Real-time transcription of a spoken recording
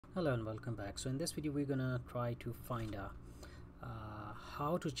Hello and welcome back. So in this video we're gonna try to find out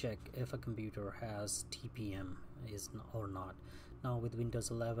how to check if a computer has TPM or not. Now with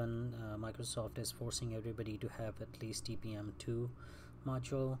Windows 11 Microsoft is forcing everybody to have at least TPM2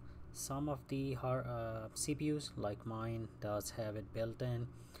 module. Some of the CPUs like mine does have it built in,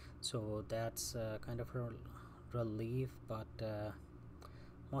 so that's kind of a relief, but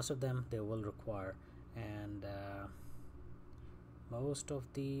most of them they will require, and most of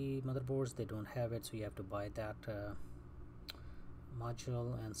the motherboards they don't have it, so you have to buy that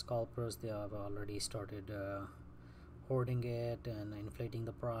module. And scalpers, they have already started hoarding it and inflating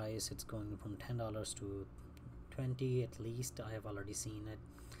the price. It's going from $10 to $20 at least. I have already seen it,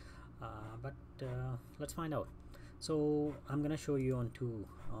 but let's find out. So I'm gonna show you on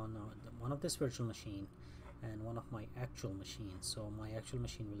one of this virtual machine and one of my actual machines. So my actual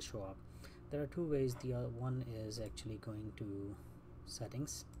machine will show up. There are two ways. The one is actually going to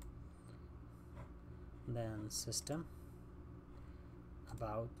settings, then system,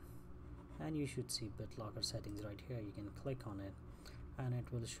 about, and you should see BitLocker settings right here. You can click on it and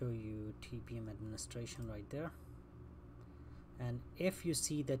it will show you TPM administration right there. And if you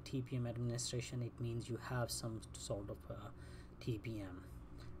see that TPM administration, it means you have some sort of TPM.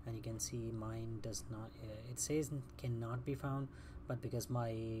 And you can see mine does not, it says cannot be found, but because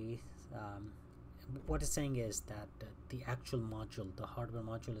my what it's saying is that the actual module, the hardware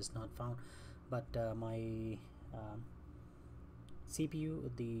module, is not found, but my CPU,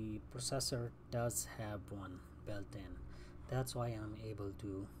 the processor, does have one built in. That's why I'm able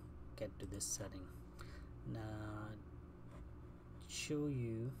to get to this setting. Now show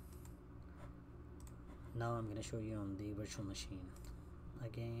you, now I'm going to show you on the virtual machine.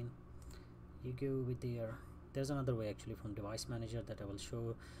 Again, you go with there's another way actually from device manager that I will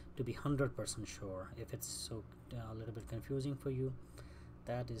show to be 100% sure. If it's so a little bit confusing for you,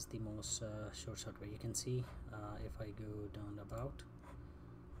 that is the most short way. You can see if I go down about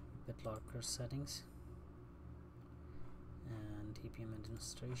BitLocker settings and TPM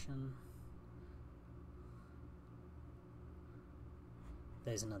administration,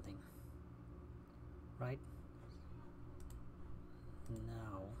 there's nothing, right?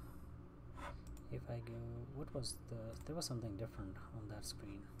 Now if I go, there was something different on that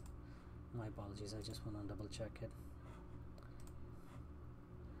screen. My apologies, I just want to double check it.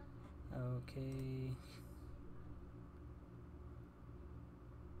 Okay.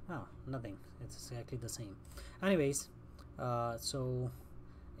 Oh, nothing. It's exactly the same. Anyways, so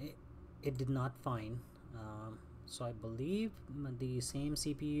it did not find. So I believe the same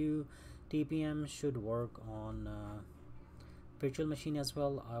CPU TPM should work on virtual machine as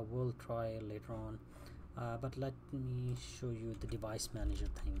well. I will try later on, but let me show you the device manager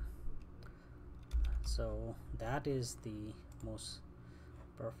thing. So that is the most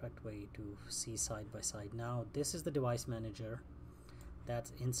perfect way to see side by side. Now this is the device manager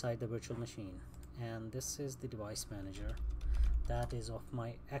that's inside the virtual machine, and this is the device manager that is of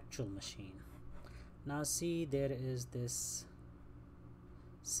my actual machine. Now see, there is this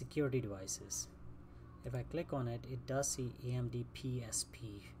security devices. If I click on it, it does see AMD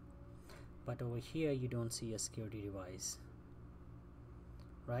PSP, but over here you don't see a security device,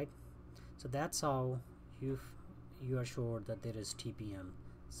 right? So that's how you are sure that there is TPM,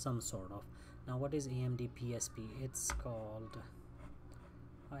 some sort of. Now what is AMD PSP? It's called,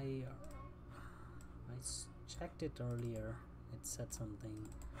 I checked it earlier, it said something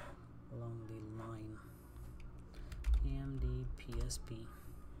along the line AMD PSP,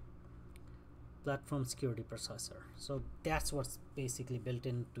 platform security processor. So that's what's basically built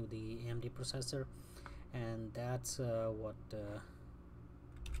into the AMD processor, and that's what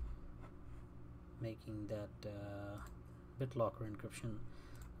making that BitLocker encryption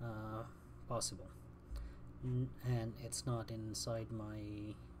possible. And it's not inside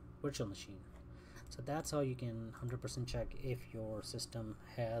my virtual machine. So that's how you can 100% check if your system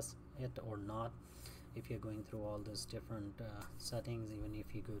has it or not. If you're going through all these different settings, even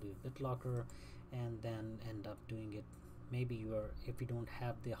if you go to BitLocker and then end up doing it, maybe if you don't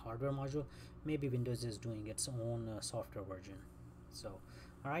have the hardware module, maybe Windows is doing its own software version. So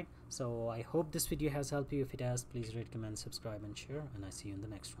alright, so I hope this video has helped you. If it has, please rate, comment, subscribe and share, and I see you in the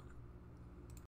next one.